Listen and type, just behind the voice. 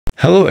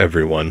Hello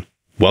everyone,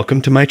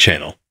 welcome to my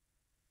channel.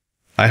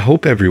 I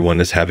hope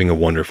everyone is having a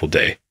wonderful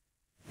day.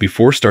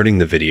 Before starting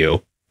the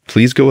video,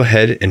 please go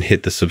ahead and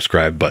hit the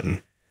subscribe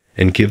button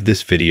and give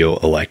this video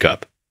a like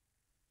up.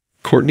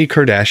 Kourtney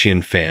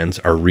Kardashian fans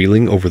are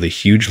reeling over the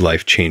huge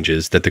life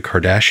changes that the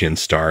Kardashian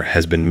star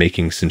has been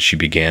making since she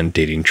began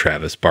dating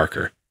Travis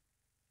Barker.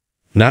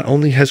 Not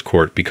only has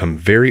Kourt become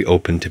very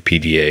open to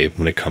PDA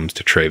when it comes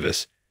to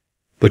Travis,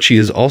 but she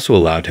has also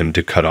allowed him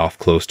to cut off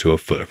close to a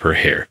foot of her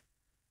hair.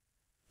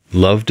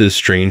 Love does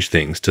strange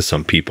things to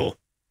some people.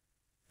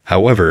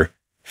 However,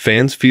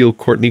 fans feel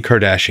Kourtney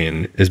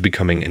Kardashian is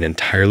becoming an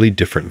entirely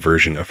different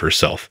version of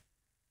herself.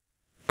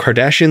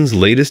 Kardashian's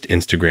latest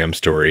Instagram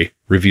story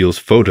reveals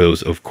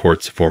photos of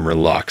Kourt's former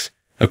locks,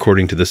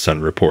 according to The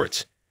Sun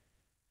reports.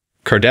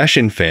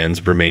 Kardashian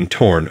fans remain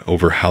torn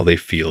over how they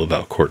feel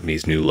about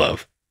Kourtney's new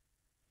love.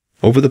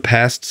 Over the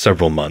past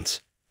several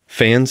months,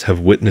 fans have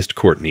witnessed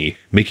Kourtney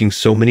making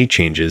so many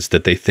changes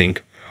that they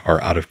think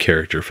are out of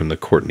character from the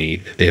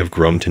Kourtney they have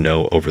grown to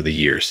know over the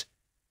years.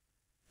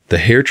 The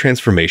hair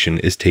transformation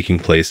is taking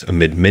place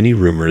amid many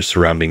rumors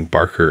surrounding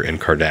Barker and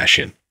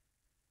Kardashian.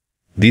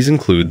 These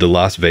include the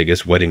Las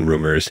Vegas wedding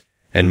rumors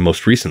and,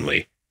 most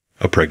recently,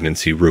 a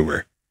pregnancy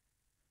rumor.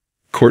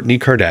 Kourtney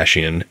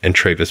Kardashian and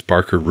Travis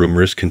Barker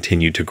rumors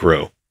continue to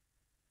grow.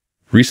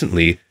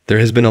 Recently, there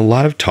has been a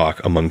lot of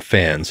talk among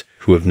fans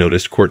who have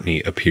noticed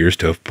Kourtney appears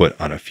to have put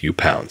on a few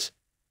pounds.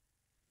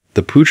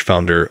 The Pooch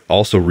founder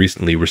also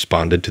recently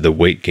responded to the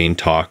weight gain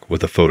talk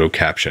with a photo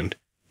captioned,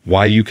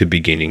 "Why you could be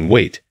gaining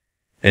weight,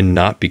 and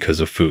not because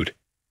of food."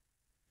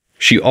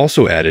 She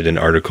also added an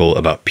article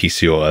about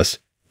PCOS,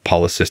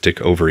 polycystic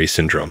ovary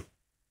syndrome.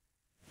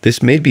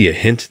 This may be a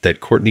hint that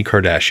Kourtney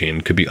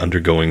Kardashian could be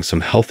undergoing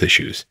some health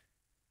issues.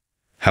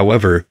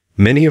 However,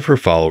 many of her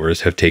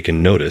followers have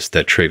taken notice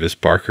that Travis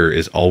Barker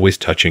is always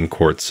touching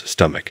Kourt's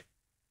stomach.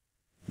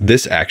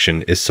 This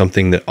action is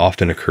something that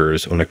often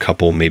occurs when a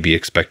couple may be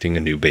expecting a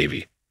new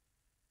baby.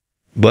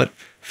 But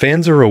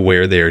fans are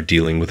aware they are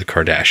dealing with the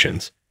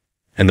Kardashians,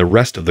 and the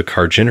rest of the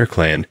Kard-Jenner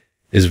clan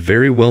is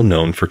very well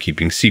known for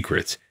keeping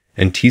secrets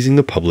and teasing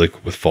the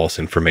public with false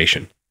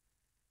information.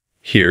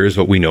 Here is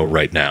what we know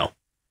right now.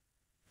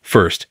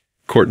 First,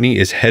 Kourtney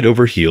is head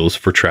over heels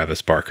for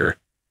Travis Barker.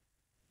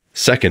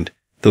 Second,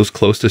 those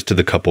closest to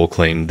the couple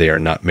claim they are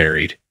not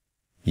married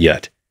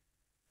yet.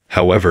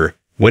 However,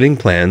 wedding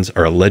plans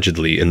are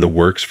allegedly in the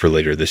works for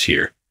later this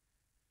year.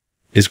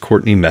 Is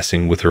Kourtney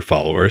messing with her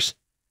followers?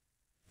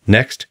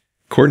 Next,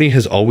 Kourtney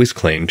has always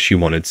claimed she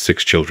wanted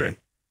 6 children.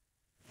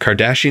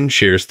 Kardashian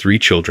shares 3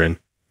 children,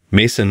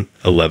 Mason,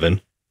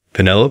 11,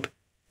 Penelope,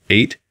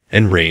 8,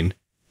 and Reign,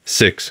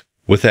 6,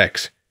 with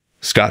ex,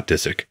 Scott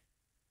Disick.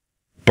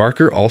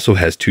 Barker also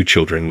has 2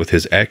 children with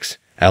his ex,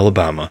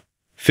 Alabama,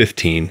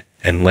 15,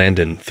 and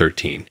Landon,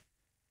 13.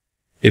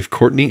 If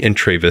Kourtney and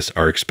Travis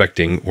are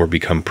expecting or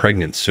become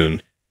pregnant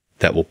soon,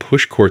 that will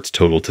push Kourt's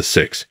total to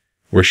 6,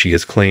 where she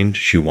has claimed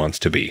she wants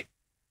to be.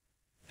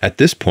 At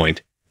this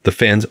point, the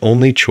fans'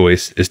 only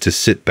choice is to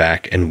sit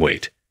back and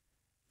wait.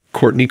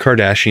 Kourtney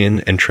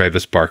Kardashian and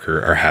Travis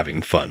Barker are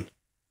having fun.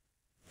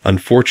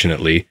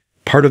 Unfortunately,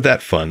 part of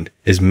that fun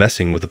is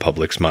messing with the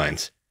public's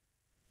minds.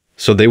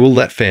 So they will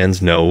let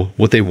fans know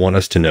what they want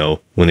us to know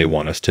when they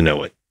want us to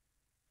know it.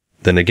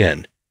 Then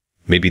again,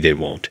 maybe they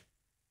won't.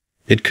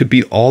 It could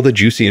be all the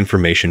juicy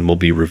information will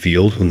be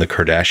revealed when the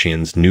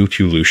Kardashians' new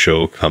Hulu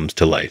show comes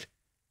to light.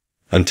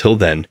 Until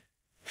then,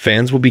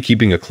 fans will be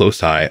keeping a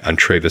close eye on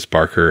Travis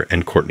Barker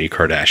and Kourtney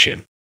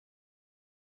Kardashian.